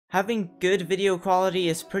Having good video quality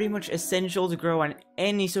is pretty much essential to grow on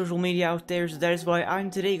any social media out there, so that is why I'm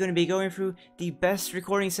today going to be going through the best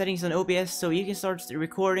recording settings on OBS so you can start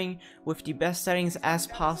recording with the best settings as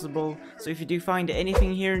possible. So if you do find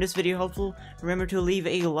anything here in this video helpful, remember to leave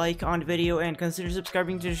a like on the video and consider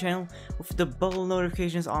subscribing to the channel with the bell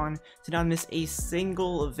notifications on to not miss a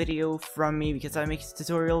single video from me, because I make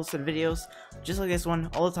tutorials and videos just like this one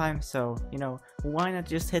all the time, so you know, why not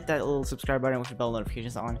just hit that little subscribe button with the bell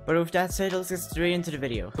notifications on. But with that said, let's get straight into the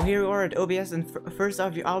video. So here we are at OBS, and first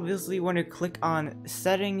off, you obviously want to click on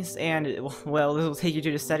settings, and well, this will take you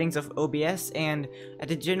to the settings of OBS, and at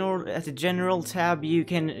the general tab you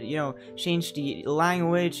can, you know, change the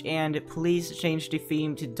language, and please change the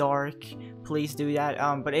theme to dark. Please do that.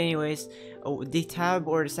 But anyways, the tab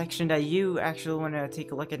or the section that you actually want to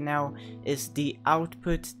take a look at now is the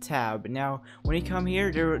output tab. Now when you come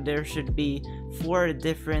here, there should be four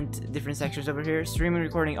different sections over here: streaming,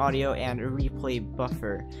 recording, audio, and replay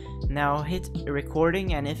buffer. Now hit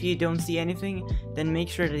recording, and if you don't see anything, then make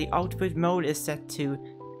sure that the output mode is set to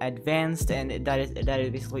advanced, and that is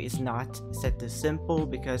basically is not set to simple,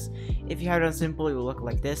 because if you have it on simple it will look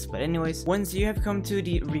like this. But anyways, once you have come to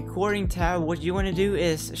the recording tab, what you want to do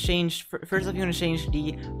is change, first off you want to change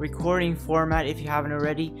the recording format if you haven't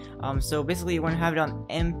already. So basically you want to have it on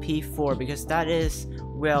MP4, because that is,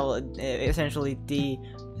 well, essentially the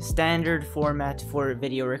standard format for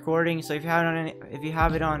video recording. So if you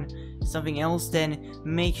have it on something else, then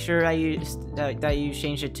make sure that you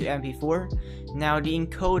change it to MP4. Now the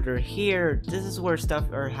encoder here, this is where stuff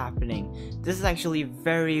are happening. This is actually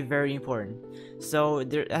very important. So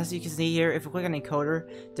there, as you can see here, if you click on encoder,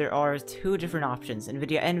 there are two different options: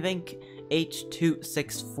 NVIDIA NVENC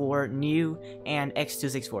H.264 new and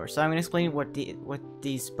X.264. So I'm going to explain what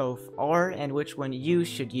these both are and which one you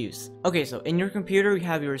should use. Okay, so in your computer you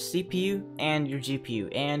have your CPU and your GPU,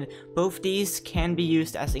 and both these can be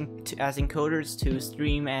used as encoders to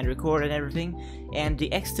stream and record and everything. And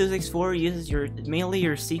the X.264 uses mainly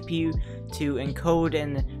your CPU to encode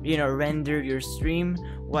and, you know, render your stream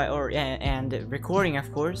and recording,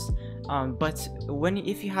 of course. But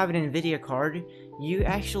if you have an NVIDIA card, you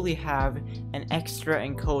actually have an extra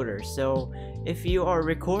encoder. So if you are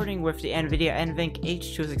recording with the NVIDIA NVENC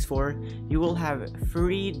H.264, you will have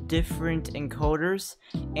 3 different encoders,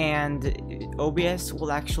 and OBS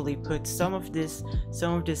will actually put some of this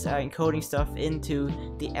encoding stuff into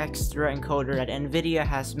the extra encoder that NVIDIA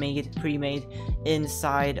has pre-made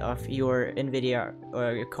inside of your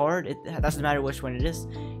NVIDIA card. It doesn't matter which one it is,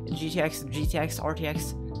 GTX,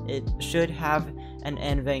 RTX. It should have an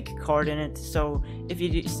NVENC card in it. So if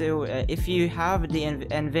you have the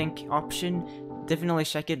NVENC option, definitely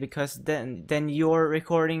check it, because then your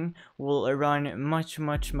recording will run much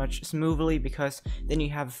smoothly, because then you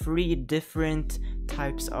have 3 different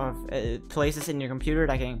types of places in your computer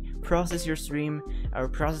that can process your stream or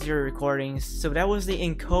process your recordings. So that was the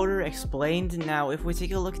encoder explained. Now if we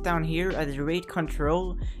take a look down here at the rate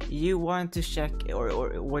control, you want to check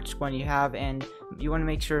or which one you have, and you want to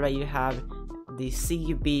make sure that you have the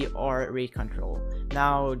CBR rate control.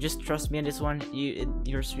 Now just trust me on this one,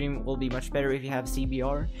 your stream will be much better if you have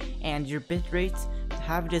CBR. And your bitrate,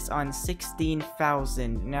 have this on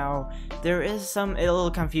 16,000. Now there is a little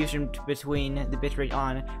confusion between the bitrate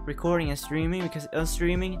on recording and streaming, because on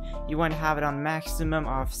streaming you want to have it on maximum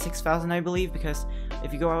of 6,000, I believe, because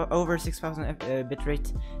if you go over 6,000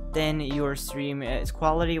 bitrate, then your stream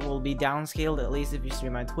quality will be downscaled, at least if you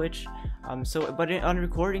stream on Twitch. But on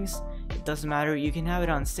recordings, it doesn't matter. You can have it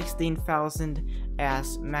on 16,000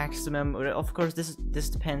 as maximum. Of course, this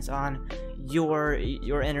depends on your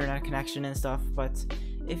internet connection and stuff. But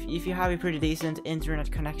if you have a pretty decent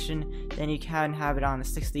internet connection, then you can have it on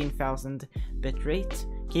 16,000 bitrate.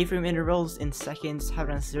 Keyframe intervals in seconds, have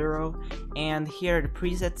it on 0. And here are the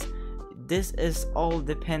presets. This is all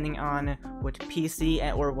depending on what PC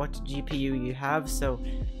or what GPU you have. So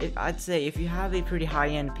I'd say if you have a pretty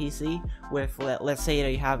high-end PC with, let's say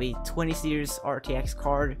that you have a 20 series RTX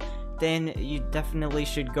card, then you definitely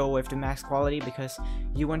should go with the max quality, because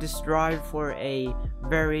you want to strive for a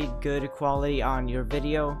very good quality on your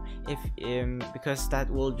video, because that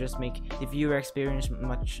will just make the viewer experience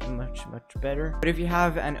much better. But if you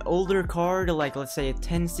have an older card, like let's say a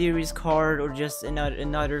 10 series card, or just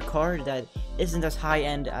another card that isn't as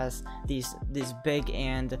high-end as these big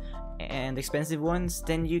and expensive ones,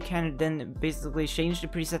 then you can basically change the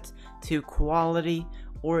preset to quality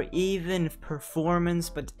or even performance,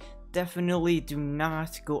 but definitely do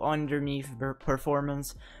not go underneath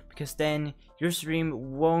performance, because then your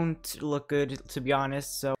stream won't look good, to be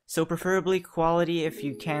honest. So preferably quality if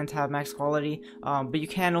you can't have max quality, but you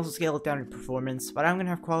can also scale it down to performance. But I'm gonna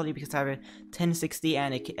have quality because I have a 1060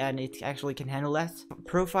 and it actually can handle that.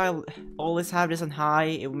 Profile, always have this on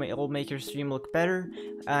high. It'll make your stream look better,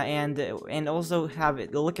 and also have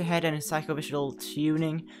it look ahead and psychovisual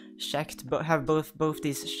tuning checked. But have both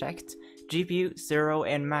these checked. GPU 0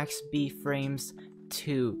 and max B frames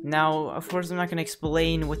 2. Now, of course, I'm not gonna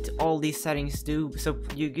explain what all these settings do, so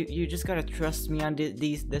you just gotta trust me on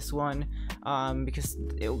this one, because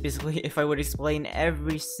basically, if I would explain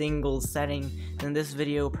every single setting, then this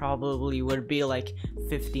video probably would be like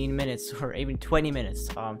 15 minutes or even 20 minutes.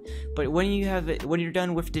 But when you're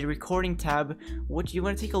done with the recording tab, what you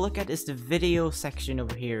want to take a look at is the video section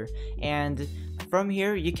over here, and from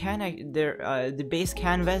here you can the base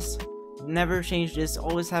canvas. Never change this,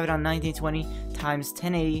 always have it on 1920 times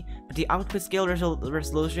 1080, but the output scale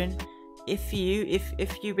resolution, if you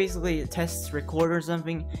basically test record or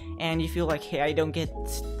something and you feel like, hey, I don't get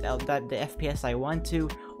the FPS I want to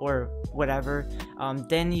or whatever,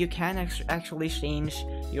 then you can actually change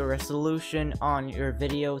your resolution on your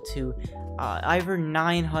video to either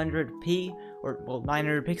 900p or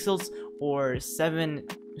 900 pixels or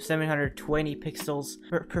 720 pixels,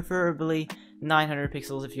 preferably 900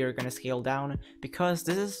 pixels if you're gonna scale down, because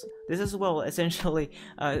this is well essentially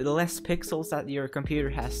less pixels that your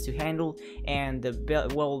computer has to handle, and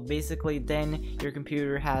basically then your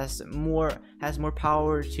computer has more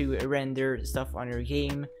power to render stuff on your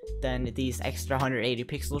game than these extra 180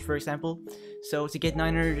 pixels, for example. So to get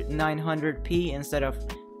 900p instead of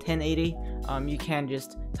 1080, you can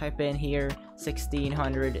just type in here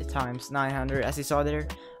 1600 times 900 as you saw there,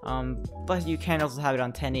 but you can also have it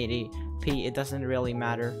on 1080p, it doesn't really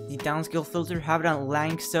matter. The downscale filter, have it on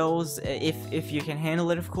Langsos if you can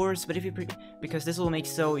handle it, of course, but because this will make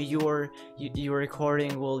so your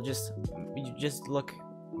recording will just look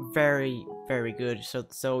very good,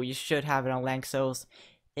 so you should have it on Langsos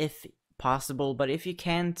if possible. But if you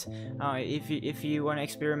can't, if you want to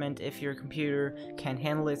experiment, if your computer can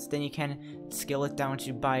handle it, then you can scale it down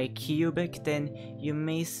to bicubic. Then you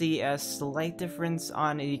may see a slight difference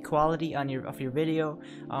on the quality of your video,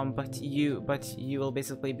 but you will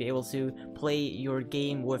basically be able to play your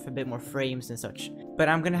game with a bit more frames and such. But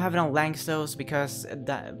I'm gonna have it on Langsos because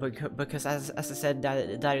as I said,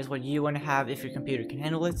 that is what you want to have if your computer can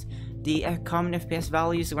handle it. The common FPS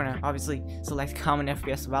values, you're gonna obviously select common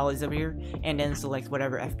FPS values over here, and then select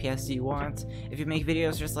whatever FPS you want. If you make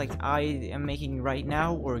videos just like I am making right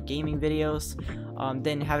now, or gaming videos,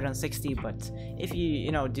 then have it on 60. But if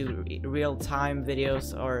you do real-time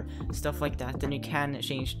videos or stuff like that, then you can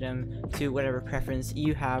change them to whatever preference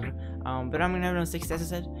you have. But I'm gonna have it on 60 as I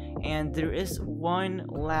said. And there is one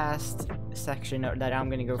last section that I'm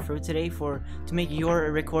gonna go through today to make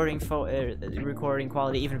your recording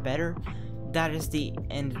quality even better. That is the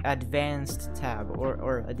advanced tab,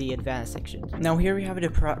 or the advanced section. Now here we have the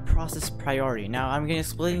process priority. Now I'm gonna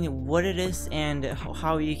explain what it is and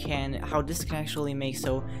how this can actually make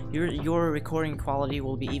so your recording quality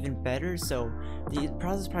will be even better. So the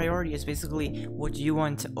process priority is basically what you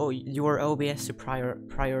want your OBS to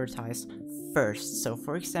prioritize first. So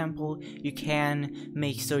for example, you can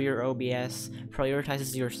make so your OBS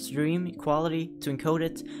prioritizes your stream quality to encode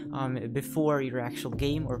it before your actual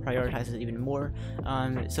game, or prioritizes even more.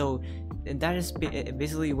 So that is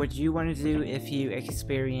basically what you want to do if you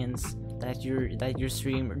experience that your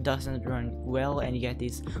stream doesn't run well and you get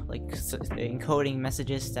these like encoding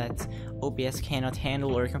messages that OBS cannot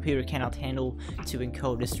handle or computer cannot handle to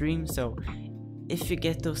encode the stream. So if you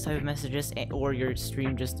get those type of messages, or your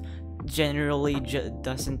stream just generally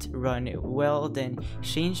doesn't run well, then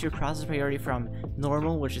change your process priority from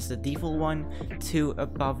normal, which is the default one, to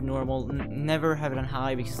above normal. Never have it on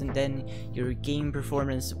high, because then your game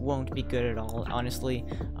performance won't be good at all, honestly.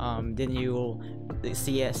 Then you will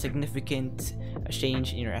see a significant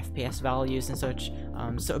change in your FPS values and such.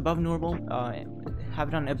 So above normal, have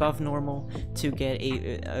it on above normal to get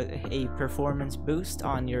a performance boost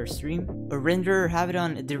on your stream. A renderer, have it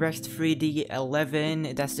on direct 3D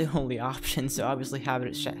 11. That's the only option, so obviously have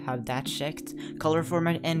that checked. Color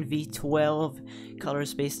format NV12, color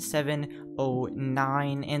space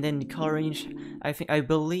 709, and then the color range, I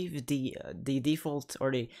believe the default,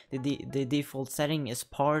 or the default setting is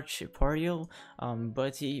partial,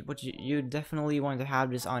 but you definitely want to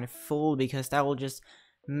have this on full, because that will just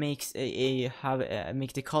make the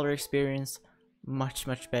color experience much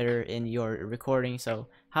better in your recording. So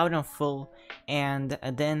have it on full, and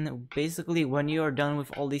then basically when you are done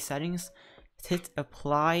with all these settings, hit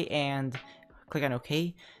apply and click on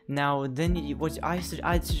OK. Now, then what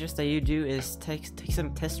I'd suggest that you do is take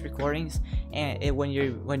some test recordings, and when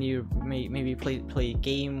you maybe play a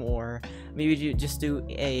game, or maybe you just do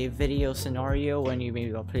a video scenario when you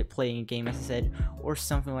maybe playing a game, as I said, or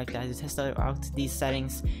something like that. You test out these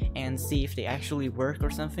settings and see if they actually work or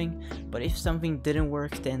something. But if something didn't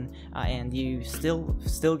work, then and you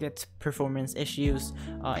still get performance issues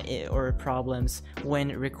or problems when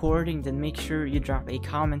recording, then make sure you drop a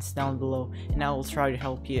comment down below, and I will try to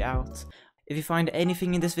help you out. If you find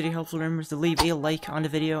anything in this video helpful, remember to leave a like on the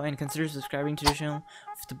video and consider subscribing to the channel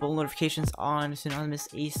with the bell notifications on so not miss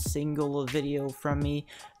a single video from me.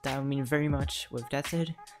 That would mean very much. With that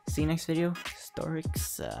said, see you next video.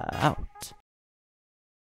 Starks out.